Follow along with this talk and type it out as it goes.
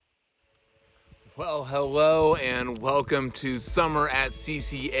Well, hello and welcome to Summer at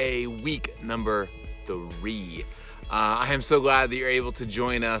CCA week number 3. I am so glad that you're able to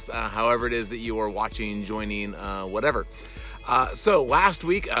join us, however it is that you are watching, joining, whatever. So last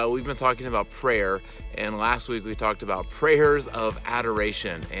week we've been talking about prayer, and last week we talked about prayers of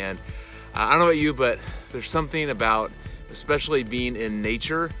adoration. And I don't know about you, but there's something about, especially being in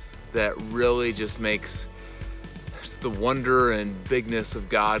nature, that really just makes the wonder and bigness of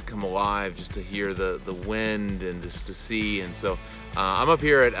God come alive, just to hear the wind and just to see. And so I'm up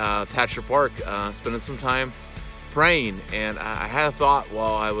here at Thatcher Park spending some time praying, and I had a thought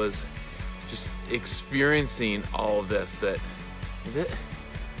while I was just experiencing all of this, that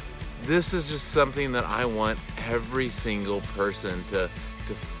this is just something that I want every single person to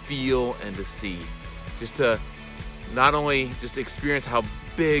feel and to see, just to not only just experience how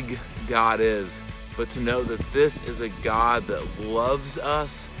big God is, but to know that this is a God that loves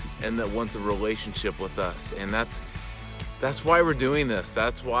us and that wants a relationship with us. And that's why we're doing this.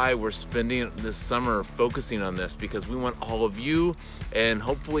 That's why we're spending this summer focusing on this, because we want all of you, and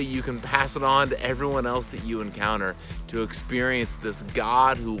hopefully you can pass it on to everyone else that you encounter, to experience this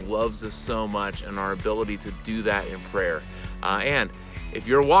God who loves us so much, and our ability to do that in prayer. And if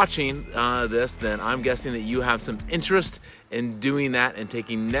you're watching this, then I'm guessing that you have some interest in doing that and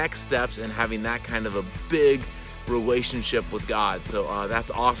taking next steps and having that kind of a big relationship with God. So that's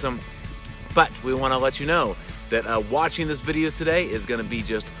awesome. But we want to let you know that watching this video today is going to be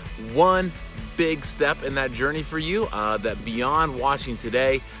just one big step in that journey for you, that beyond watching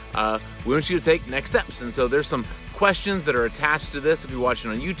today, we want you to take next steps. And so there's some questions that are attached to this. If you're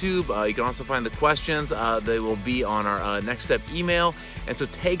watching on YouTube, you can also find the questions. They will be on our next step email. And so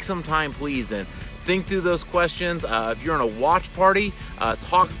take some time, please, and think through those questions. If you're in a watch party,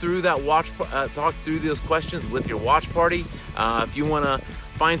 talk through those questions with your watch party. If you want to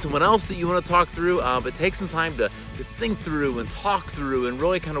find someone else that you want to talk through, but take some time to think through and talk through and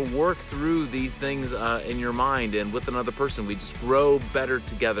really kind of work through these things in your mind and with another person. We just grow better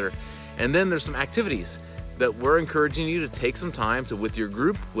together. And then there's some activities that we're encouraging you to take some time to, with your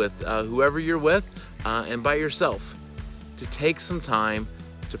group, with whoever you're with, and by yourself, to take some time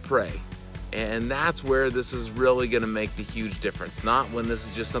to pray. And that's where this is really going to make the huge difference. Not when this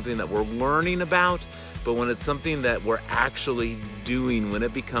is just something that we're learning about, but when it's something that we're actually doing, when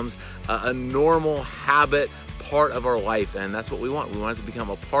it becomes a normal habit, part of our life. And that's what we want. We want it to become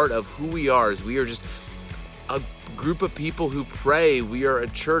a part of who we are, as we are just a group of people who pray. We are a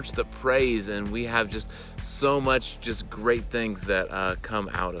church that prays, and we have just so much just great things that come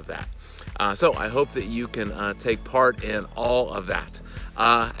out of that. So I hope that you can take part in all of that.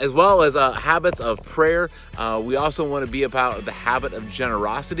 As well as habits of prayer. We also want to be about the habit of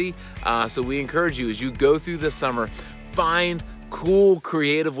generosity. So we encourage you, as you go through this summer, find cool,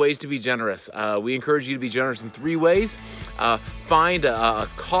 creative ways to be generous. We encourage you to be generous in 3 ways. Find a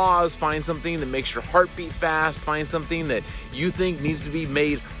cause, find something that makes your heart beat fast, find something that you think needs to be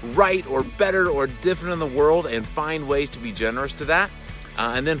made right or better or different in the world, and find ways to be generous to that.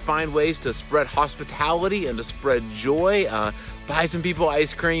 And then find ways to spread hospitality and to spread joy. Buy some people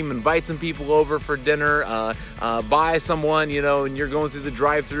ice cream, invite some people over for dinner, buy someone, and you're going through the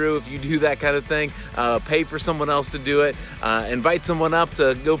drive-thru, if you do that kind of thing, pay for someone else to do it, invite someone up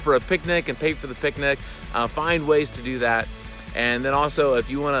to go for a picnic and pay for the picnic. Find ways to do that. And then also, if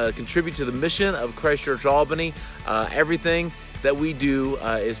you want to contribute to the mission of Christ Church Albany, everything that we do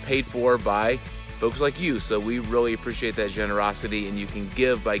is paid for by folks like you. So we really appreciate that generosity, and you can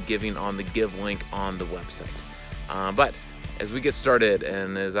give by giving on the give link on the website. But as we get started,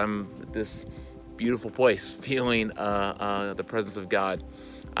 and as I'm at this beautiful place feeling the presence of God,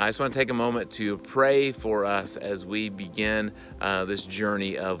 I just want to take a moment to pray for us as we begin this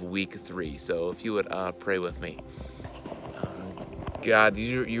journey of week 3. So if you would pray with me. God,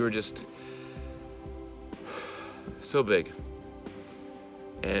 you are just so big.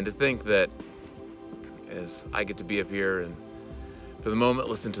 And to think that as I get to be up here and for the moment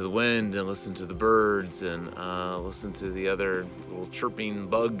listen to the wind and listen to the birds and listen to the other little chirping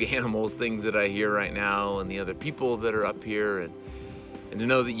bug animals, things that I hear right now, and the other people that are up here, and to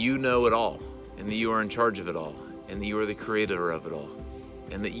know that you know it all, and that you are in charge of it all, and that you are the creator of it all,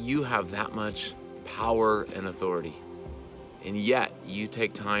 and that you have that much power and authority. And yet you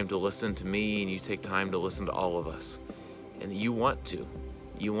take time to listen to me, and you take time to listen to all of us, and that you want to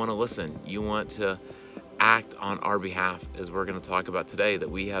listen, you want to act on our behalf, as we're going to talk about today, that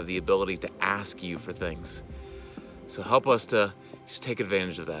we have the ability to ask you for things. So help us to just take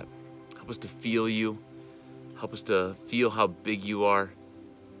advantage of that. Help us to feel you. Help us to feel how big you are.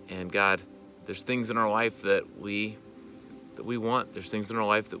 And God, there's things in our life that we that we want. There's things in our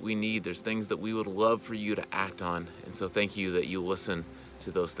life that we need. There's things that we would love for you to act on. And so thank you that you listen to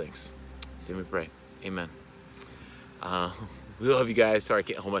those things. So we pray. Amen. We love you guys. Sorry, I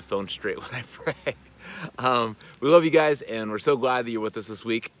can't hold my phone straight when I pray. We love you guys, and we're so glad that you're with us this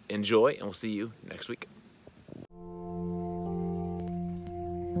week. Enjoy, and we'll see you next week.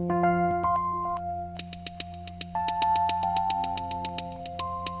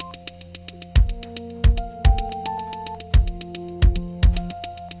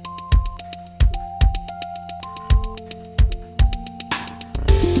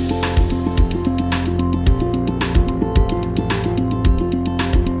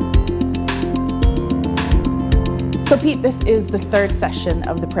 So Pete, this is the third session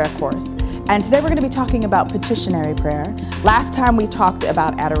of the prayer course, and today we're going to be talking about petitionary prayer. Last time we talked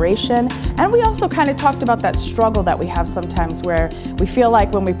about adoration, and we also kind of talked about that struggle that we have sometimes where we feel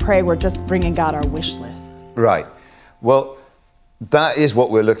like when we pray we're just bringing God our wish list. Right. Well, that is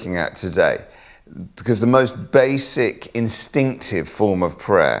what we're looking at today, because the most basic instinctive form of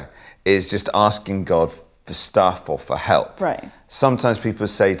prayer is just asking God for stuff or for help. Right. Sometimes people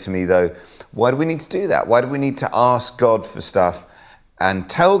say to me though, why do we need to do that? Why do we need to ask God for stuff and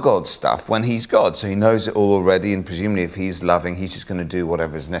tell God stuff when he's God? So he knows it all already, and presumably if he's loving, he's just going to do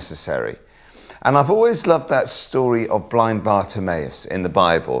whatever is necessary. And I've always loved that story of blind Bartimaeus in the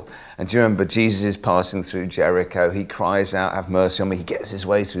Bible. And do you remember Jesus is passing through Jericho? He cries out, have mercy on me. He gets his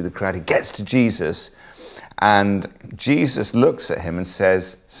way through the crowd. He gets to Jesus. And Jesus looks at him and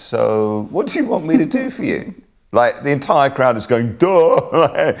says, so what do you want me to do for you? Like the entire crowd is going, duh,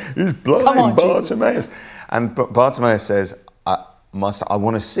 like, he's blind, Bartimaeus. And Bartimaeus says, Master, I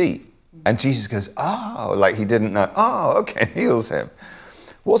want to see. And Jesus goes, oh, like he didn't know. Oh, okay, heals him.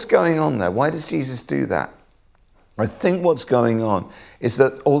 What's going on there? Why does Jesus do that? I think what's going on is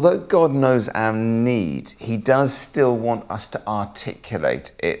that although God knows our need, he does still want us to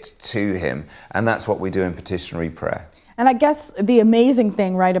articulate it to him. And that's what we do in petitionary prayer. And I guess the amazing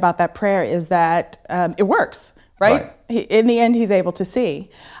thing, right, about that prayer is that it works. Right? In the end, he's able to see.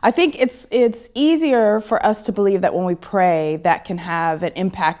 I think it's easier for us to believe that when we pray, that can have an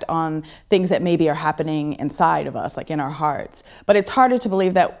impact on things that maybe are happening inside of us, like in our hearts. But it's harder to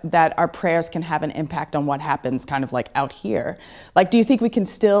believe that our prayers can have an impact on what happens kind of like out here. Like, do you think we can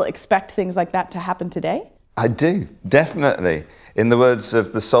still expect things like that to happen today? I do, definitely. In the words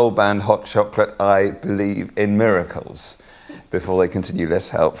of the soul band Hot Chocolate, I believe in miracles. Before they continue less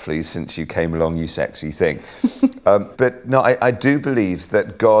helpfully, since you came along, you sexy thing. But no, I do believe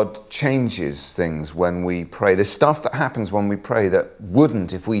that God changes things when we pray. There's stuff that happens when we pray that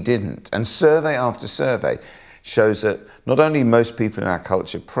wouldn't if we didn't. And survey after survey shows that not only most people in our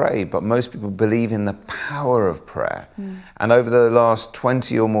culture pray, but most people believe in the power of prayer. And over the last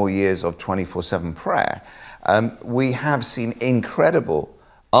 20 or more years of 24/7 prayer, we have seen incredible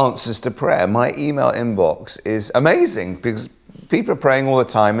answers to prayer. My email inbox is amazing because people are praying all the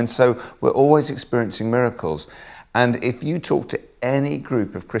time, and so we're always experiencing miracles. And if you talk to any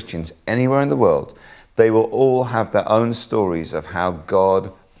group of Christians anywhere in the world, they will all have their own stories of how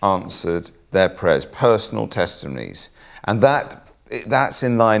God answered their prayers, personal testimonies. And that's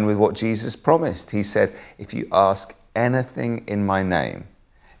in line with what Jesus promised. He said, if you ask anything in my name,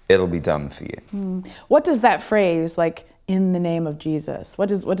 it'll be done for you. What does that phrase, like, in the name of Jesus, what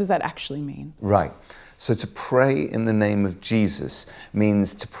does that actually mean? Right. So to pray in the name of Jesus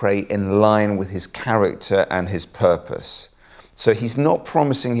means to pray in line with his character and his purpose. So he's not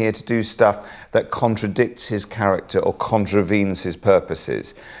promising here to do stuff that contradicts his character or contravenes his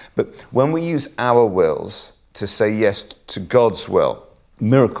purposes. But when we use our wills to say yes to God's will,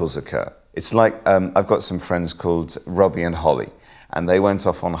 miracles occur. It's like, I've got some friends called Robbie and Holly, and they went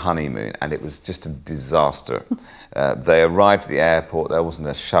off on honeymoon, and it was just a disaster. They arrived at the airport, there wasn't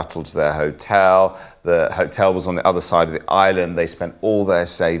a shuttle to their hotel. The hotel was on the other side of the island. They spent all their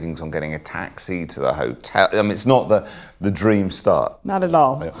savings on getting a taxi to the hotel. I mean, it's not the dream start. Not at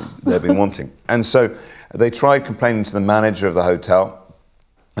all. They've been wanting. And so they tried complaining to the manager of the hotel,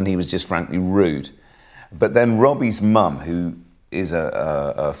 and he was just frankly rude. But then Robbie's mum, who is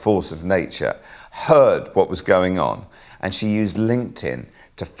a force of nature, heard what was going on, and she used LinkedIn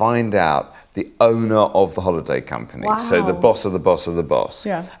to find out the owner of the holiday company. Wow. So the boss of the boss of the boss.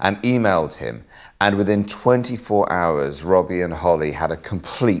 Yeah. And emailed him. And within 24 hours, Robbie and Holly had a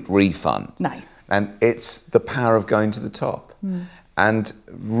complete refund. Nice. And it's the power of going to the top. And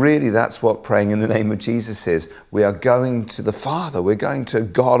really, that's what praying in the name of Jesus is. We are going to the Father. We're going to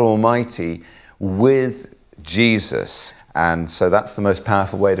God Almighty with Jesus. And so that's the most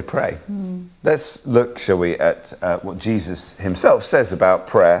powerful way to pray. Let's look, shall we, at what Jesus himself says about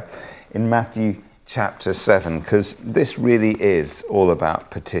prayer in Matthew chapter 7, because this really is all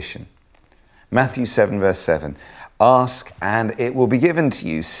about petition. Matthew 7, verse 7. Ask and it will be given to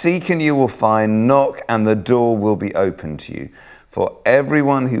you. Seek and you will find. Knock and the door will be opened to you. For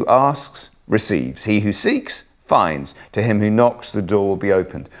everyone who asks receives. He who seeks finds. To him who knocks the door will be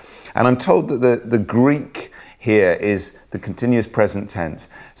opened. And I'm told that the Greek here is the continuous present tense.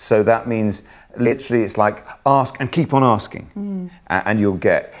 So that means literally it's like ask and keep on asking and you'll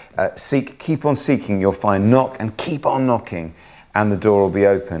get. Seek, keep on seeking, you'll find. Knock and keep on knocking and the door will be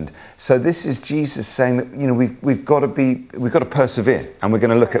opened. So this is Jesus saying that, we've got to persevere, and we're going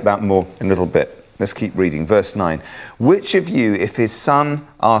to look at that more in a little bit. Let's keep reading. Verse 9. Which of you, if his son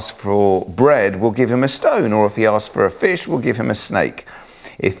asks for bread, will give him a stone, or if he asks for a fish, will give him a snake?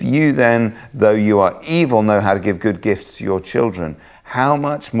 If you then, though you are evil, know how to give good gifts to your children, how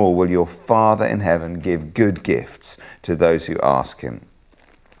much more will your Father in heaven give good gifts to those who ask him?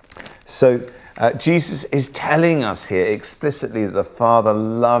 So Jesus is telling us here explicitly that the Father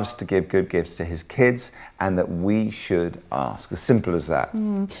loves to give good gifts to his kids and that we should ask. As simple as that.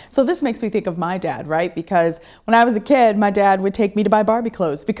 So this makes me think of my dad, right? Because when I was a kid, my dad would take me to buy Barbie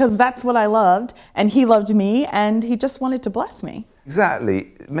clothes because that's what I loved, and he loved me, and he just wanted to bless me.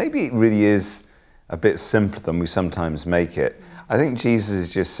 Exactly. Maybe it really is a bit simpler than we sometimes make it. I think Jesus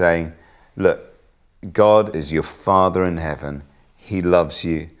is just saying, look, God is your Father in heaven. He loves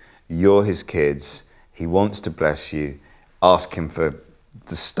you. You're his kids. He wants to bless you. Ask him for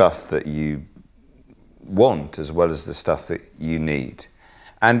the stuff that you want as well as the stuff that you need.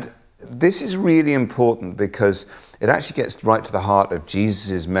 And this is really important because it actually gets right to the heart of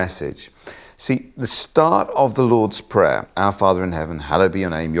Jesus' message. See, the start of the Lord's Prayer, Our Father in heaven, hallowed be your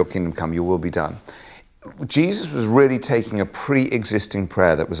name, your kingdom come, your will be done. Jesus was really taking a pre-existing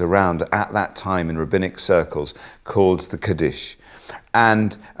prayer that was around at that time in rabbinic circles called the Kaddish.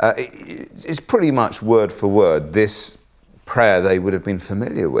 And it's pretty much word for word this prayer they would have been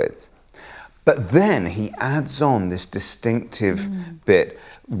familiar with. But then he adds on this distinctive bit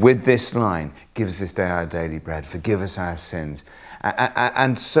with this line, give us this day our daily bread, forgive us our sins.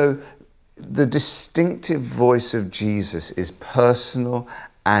 And so the distinctive voice of Jesus is personal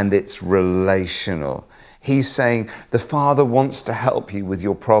and it's relational. He's saying the Father wants to help you with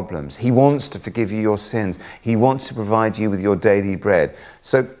your problems. He wants to forgive you your sins. He wants to provide you with your daily bread.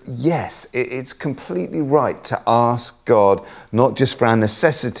 So yes, it's completely right to ask God, not just for our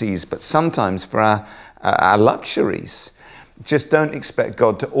necessities, but sometimes for our luxuries. Just don't expect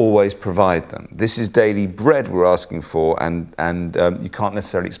God to always provide them. This is daily bread we're asking for, and you can't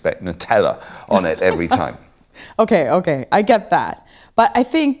necessarily expect Nutella on it every time. Okay, I get that. But I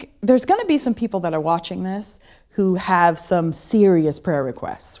think there's going to be some people that are watching this who have some serious prayer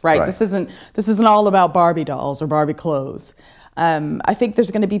requests, right? This isn't all about Barbie dolls or Barbie clothes. I think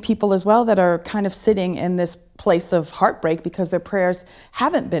there's going to be people as well that are kind of sitting in this place of heartbreak because their prayers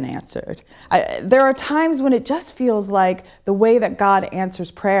haven't been answered. There are times when it just feels like the way that God answers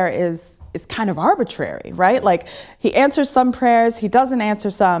prayer is kind of arbitrary, right? Like he answers some prayers, he doesn't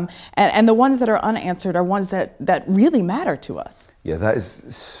answer some, and the ones that are unanswered are ones that really matter to us. Yeah, that is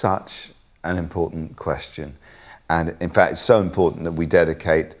such an important question. And in fact, it's so important that we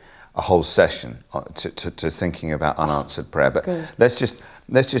dedicate a whole session to thinking about unanswered prayer. But let's just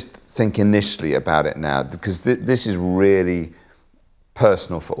think initially about it now, because this is really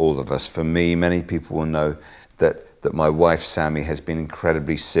personal for all of us. For me, many people will know that my wife Sammy has been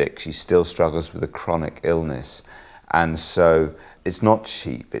incredibly sick. She still struggles with a chronic illness, and so it's not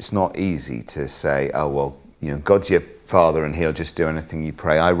cheap. It's not easy to say, oh well, God's your Father and He'll just do anything you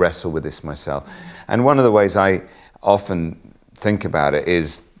pray. I wrestle with this myself, and one of the ways I often think about it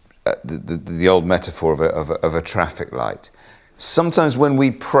is the old metaphor of a traffic light. Sometimes when we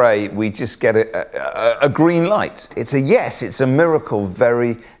pray, we just get a green light. It's a yes, it's a miracle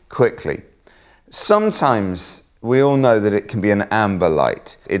very quickly. Sometimes we all know that it can be an amber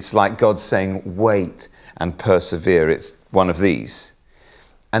light. It's like God saying, wait and persevere. It's one of these.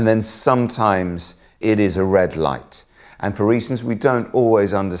 And then sometimes it is a red light. And for reasons we don't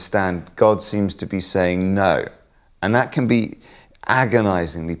always understand, God seems to be saying no. And that can be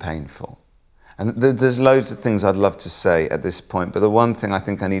agonizingly painful. And there's loads of things I'd love to say at this point, but the one thing I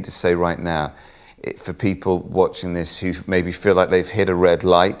think I need to say right now, for people watching this who maybe feel like they've hit a red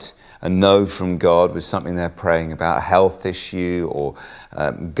light, a no from God with something they're praying about, a health issue or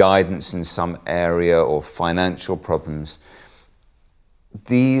guidance in some area or financial problems,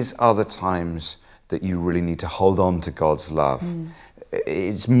 these are the times that you really need to hold on to God's love.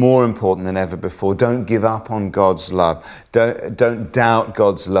 It's more important than ever before. Don't give up on God's love. Don't doubt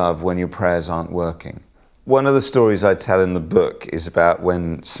God's love when your prayers aren't working. One of the stories I tell in the book is about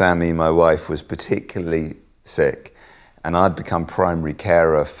when Sammy, my wife, was particularly sick, and I'd become primary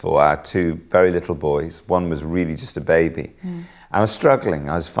carer for our two very little boys. One was really just a baby. I was struggling.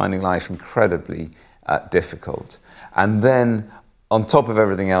 I was finding life incredibly difficult. And then, on top of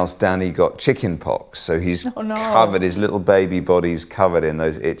everything else, Danny got chicken pox. So he's covered, his little baby body was covered in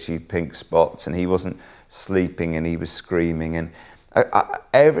those itchy pink spots, and he wasn't sleeping, and he was screaming. And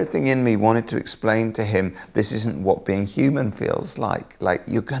everything in me wanted to explain to him, this isn't what being human feels like. Like,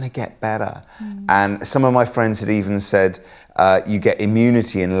 you're going to get better. And some of my friends had even said, you get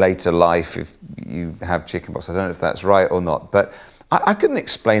immunity in later life if you have chickenpox. I don't know if that's right or not, but I couldn't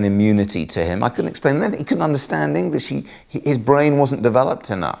explain immunity to him. I couldn't explain anything. He couldn't understand English. His brain wasn't developed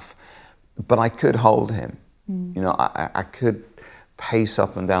enough. But I could hold him. You know, I could pace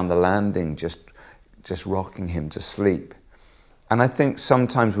up and down the landing, just rocking him to sleep. And I think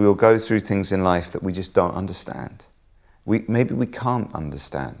sometimes we will go through things in life that we just don't understand. Maybe we can't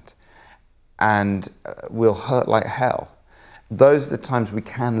understand. And we'll hurt like hell. Those are the times we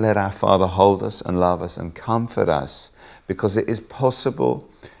can let our Father hold us and love us and comfort us, because it is possible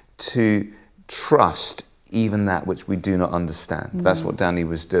to trust even that which we do not understand. That's what Danny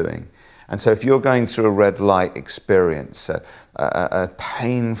was doing. And so if you're going through a red light experience, a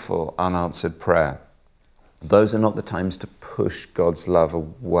painful unanswered prayer, those are not the times to push God's love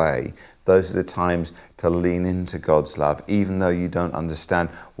away. Those are the times to lean into God's love, even though you don't understand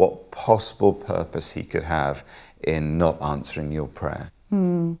what possible purpose He could have in not answering your prayer.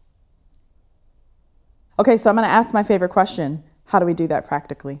 Okay, so I'm going to ask my favorite question. How do we do that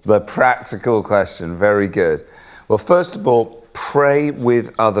practically? The practical question, very good. Well, first of all, pray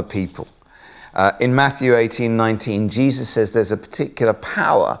with other people. In Matthew 18:19, Jesus says there's a particular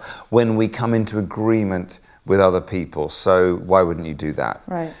power when we come into agreement with other people. So why wouldn't you do that?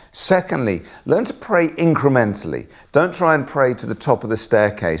 Right. Secondly, learn to pray incrementally. Don't try and pray to the top of the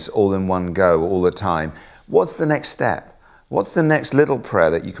staircase all in one go, all the time. What's the next step? What's the next little prayer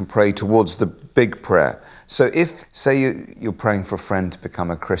that you can pray towards the big prayer? So if, say you're praying for a friend to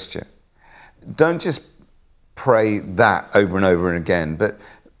become a Christian, don't just pray that over and over and again, but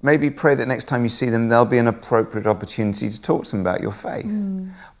maybe pray that next time you see them, there'll be an appropriate opportunity to talk to them about your faith.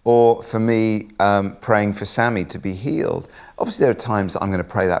 Or for me, praying for Sammy to be healed. Obviously, there are times that I'm going to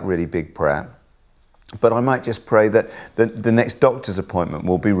pray that really big prayer, but I might just pray that the next doctor's appointment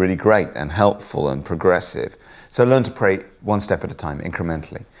will be really great and helpful and progressive. So learn to pray one step at a time,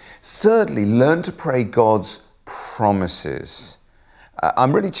 incrementally. Thirdly, learn to pray God's promises.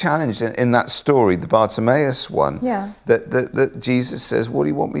 I'm really challenged in that story, the Bartimaeus one, that Jesus says, what do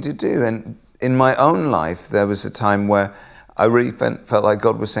you want me to do? And in my own life, there was a time where I really felt like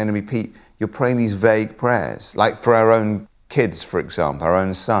God was saying to me, Pete, you're praying these vague prayers, like for our own kids, for example, our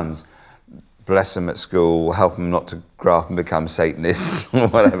own sons. Bless them at school, help them not to grow up and become Satanists or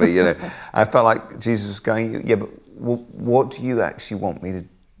whatever, you know. I felt like Jesus was going, yeah, but what do you actually want me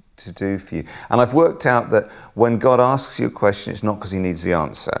to do for you? And I've worked out that when God asks you a question, it's not because He needs the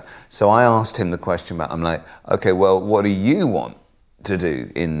answer. So I asked Him the question I'm like, okay, well, what do you want to do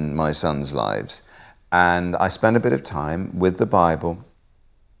in my sons' lives? And I spent a bit of time with the Bible,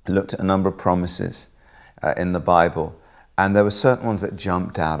 looked at a number of promises in the Bible, and there were certain ones that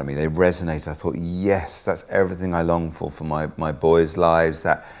jumped out at me. They resonated. I thought, yes, that's everything I long for my boys' lives.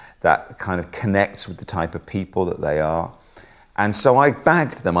 That kind of connects with the type of people that they are. And so I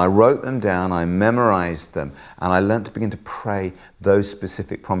bagged them. I wrote them down. I memorized them. And I learned to begin to pray those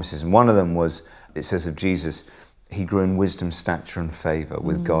specific promises. And one of them was, it says of Jesus, He grew in wisdom, stature, and favor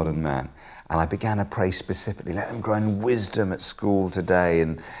with God and man. And I began to pray specifically, let them grow in wisdom at school today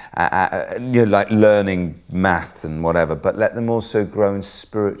and like learning math and whatever, but let them also grow in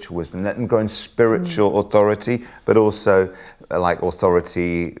spiritual wisdom. Let them grow in spiritual authority, but also like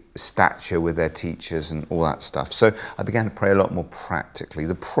authority, stature with their teachers and all that stuff. So I began to pray a lot more practically.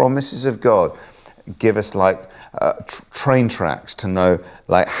 The promises of God give us like train tracks to know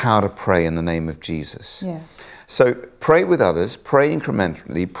like how to pray in the name of Jesus. Yeah. So pray with others, pray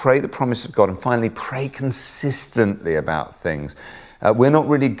incrementally, pray the promise of God, and finally pray consistently about things. We're not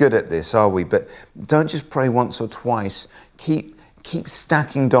really good at this, are we? But don't just pray once or twice. Keep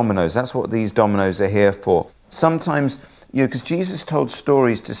stacking dominoes. That's what these dominoes are here for. Sometimes, because Jesus told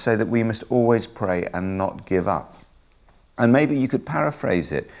stories to say that we must always pray and not give up. And maybe you could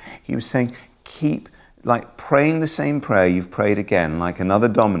paraphrase it. He was saying, keep like praying the same prayer you've prayed again, like another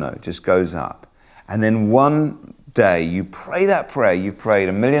domino just goes up. And then one day you pray that prayer you've prayed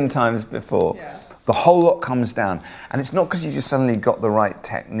 1,000,000 times before. Yeah. The whole lot comes down. And it's not because you just suddenly got the right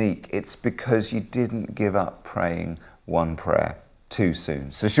technique. It's because you didn't give up praying one prayer too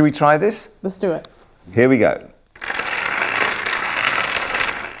soon. So should we try this? Let's do it. Here we go.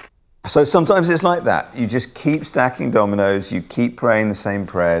 So sometimes it's like that. You just keep stacking dominoes, you keep praying the same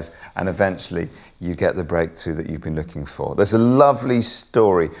prayers, and eventually you get the breakthrough that you've been looking for. There's a lovely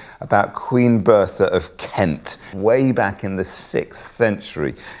story about Queen Bertha of Kent, way back in the 6th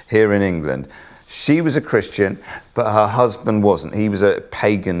century here in England. She was a Christian, but her husband wasn't. He was a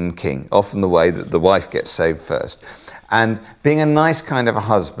pagan king, often the way that the wife gets saved first. And being a nice kind of a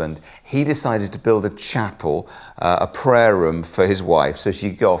husband, he decided to build a chapel, a prayer room for his wife so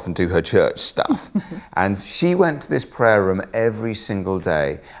she could go off and do her church stuff. And she went to this prayer room every single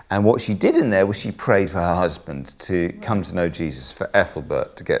day. And what she did in there was she prayed for her husband to come to know Jesus, for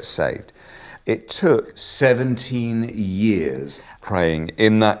Ethelbert to get saved. It took 17 years praying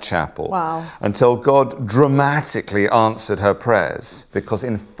in that chapel. Wow. Until God dramatically answered her prayers. Because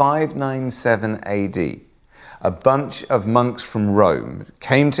in 597 AD, a bunch of monks from Rome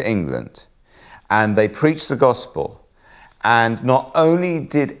came to England and they preached the gospel. And not only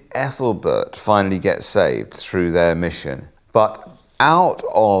did Ethelbert finally get saved through their mission, but out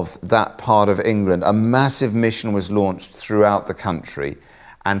of that part of England, a massive mission was launched throughout the country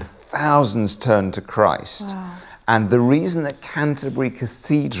and thousands turned to Christ. Wow. And the reason that Canterbury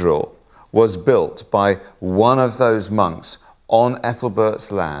Cathedral was built by one of those monks on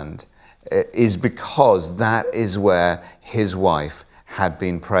Ethelbert's land is because that is where his wife had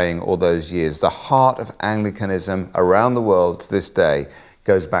been praying all those years. The heart of Anglicanism around the world to this day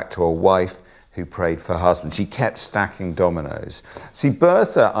goes back to a wife who prayed for her husband. She kept stacking dominoes. See,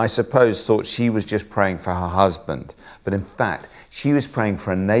 Bertha, I suppose, thought she was just praying for her husband, but in fact, she was praying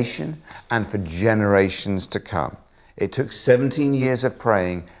for a nation and for generations to come. It took 17 years of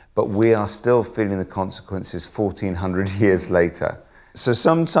praying, but we are still feeling the consequences 1,400 years later. So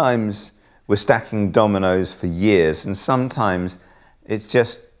sometimes we're stacking dominoes for years, and sometimes it's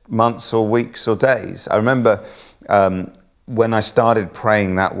just months or weeks or days. I remember when I started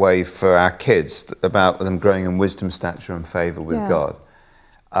praying that way for our kids, about them growing in wisdom, stature and favour with God,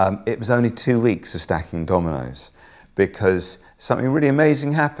 it was only 2 weeks of stacking dominoes, because something really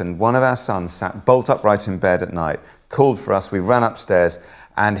amazing happened. One of our sons sat bolt upright in bed at night, called for us, we ran upstairs,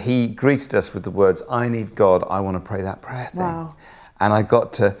 and he greeted us with the words, "I need God, I want to pray that prayer thing." Wow. And I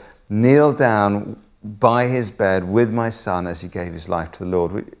got to kneel down by his bed with my son as he gave his life to the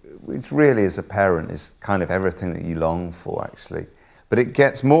Lord, which really as a parent is kind of everything that you long for, actually. But it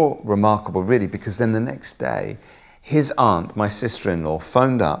gets more remarkable, really, because then the next day, his aunt, my sister-in-law,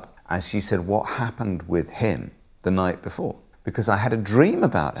 phoned up and she said, "What happened with him the night before?" Because I had a dream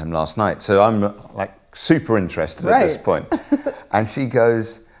about him last night. So I'm like super interested at this point. And she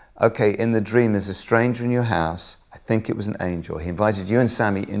goes, "Okay, in the dream there's a stranger in your house. I think it was an angel. He invited you and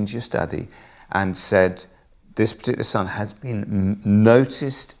Sammy into your study and said, this particular son has been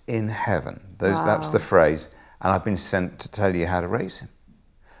noticed in heaven." That was the phrase. "And I've been sent to tell you how to raise him."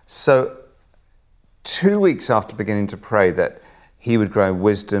 So 2 weeks after beginning to pray that he would grow in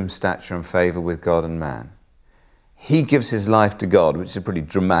wisdom, stature and favour with God and man, he gives his life to God, which is a pretty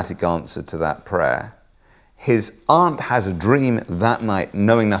dramatic answer to that prayer. His aunt has a dream that night,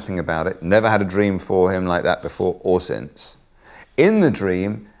 knowing nothing about it, never had a dream for him like that before or since. In the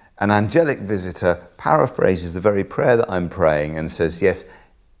dream, an angelic visitor paraphrases the very prayer that I'm praying and says, "Yes,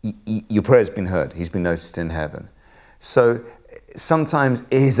 your prayer has been heard. He's been noticed in heaven." So sometimes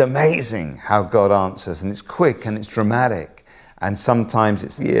it is amazing how God answers, and it's quick and it's dramatic. And sometimes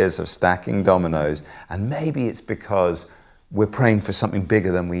it's years of stacking dominoes, and maybe it's because we're praying for something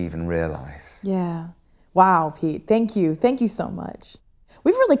bigger than we even realize. Yeah. Wow, Pete. Thank you. Thank you so much.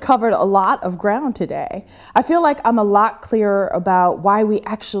 We've really covered a lot of ground today. I feel like I'm a lot clearer about why we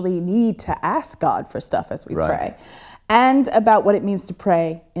actually need to ask God for stuff as we pray, and about what it means to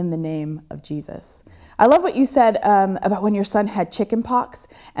pray in the name of Jesus. I love what you said about when your son had chicken pox,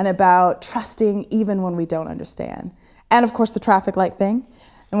 and about trusting even when we don't understand. And of course, the traffic light thing.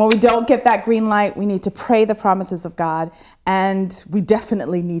 And when we don't get that green light, we need to pray the promises of God, and we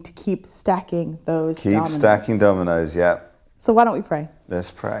definitely need to keep stacking those dominoes. Keep stacking dominoes, yeah. So why don't we pray? Let's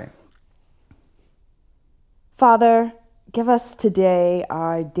pray. Father, give us today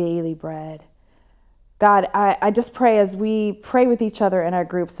our daily bread. God, I just pray as we pray with each other in our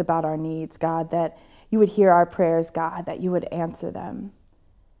groups about our needs, God, that you would hear our prayers, God, that you would answer them.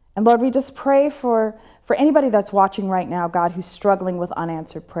 And Lord, we just pray for anybody that's watching right now, God, who's struggling with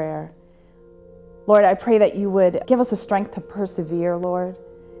unanswered prayer. Lord, I pray that you would give us the strength to persevere, Lord.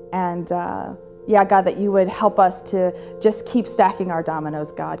 And God, that you would help us to just keep stacking our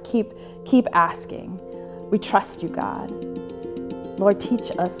dominoes, God. Keep asking. We trust you, God. Lord,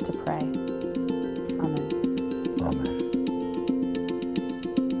 teach us to pray. Amen. Amen.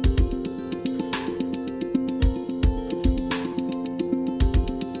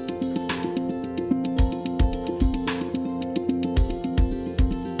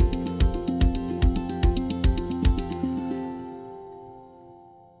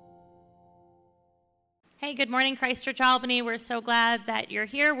 Hey, good morning, Christ Church Albany. We're so glad that you're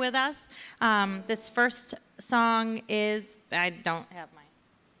here with us. This first song is, I don't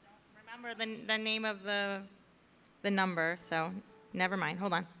remember the name of the number, so never mind.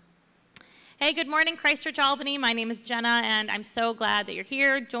 Hold on. Hey, good morning, Christ Church Albany. My name is Jenna, and I'm so glad that you're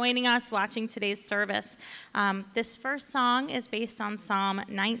here joining us, watching today's service. This first song is based on Psalm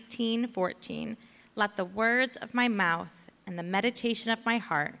 19:14. Let the words of my mouth and the meditation of my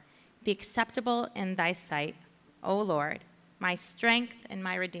heart be acceptable in thy sight, O Lord, my strength and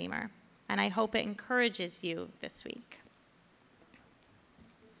my Redeemer. And I hope it encourages you this week.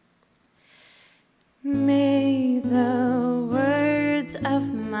 May the words of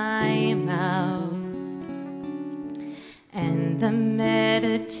my mouth and the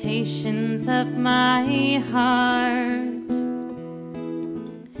meditations of my heart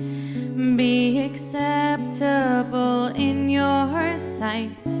be acceptable in your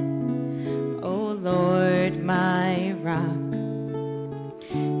sight, O Lord, my rock.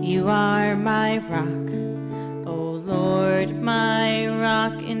 You are my rock, O Lord, my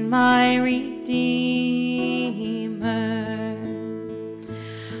rock and my Redeemer.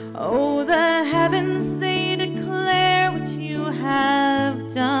 Oh, the heavens, they declare what you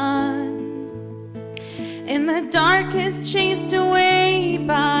have done. In the darkest, chased away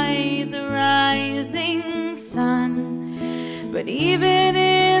by the rising sun. But even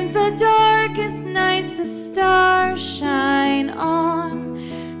in the darkest nights, the stars shine on.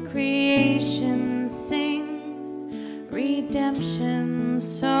 Creation sings redemption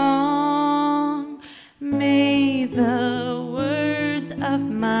song. May the words of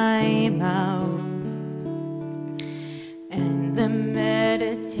my mouth and the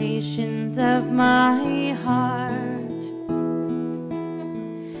meditations of my heart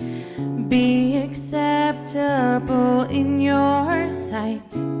be acceptable in your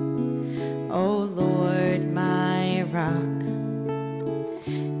sight, O Lord, my rock.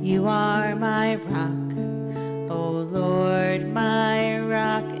 You are my rock, O Lord, my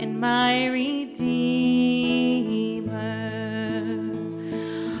rock and my Redeemer.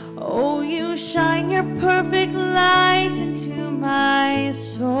 Oh, you shine your perfect light into my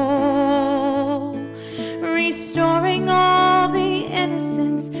soul, restoring all the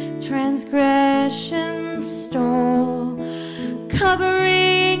innocence transgression stole,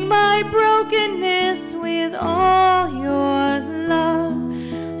 covering my brokenness with all your love,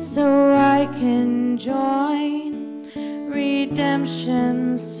 so I can join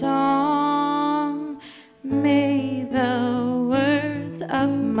redemption song. May the words of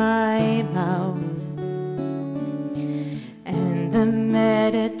my mouth and the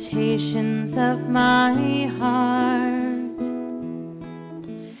meditations of my heart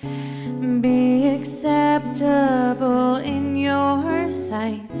be acceptable in your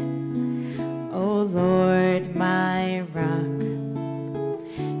sight, O Lord, my rock.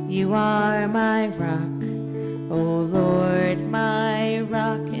 You are my rock, O Lord, my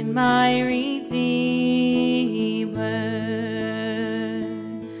rock and my Redeemer.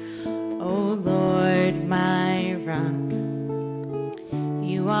 O Lord, my rock.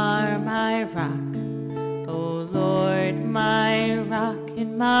 You are my rock, O Lord, my rock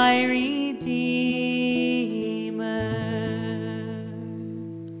and my Redeemer.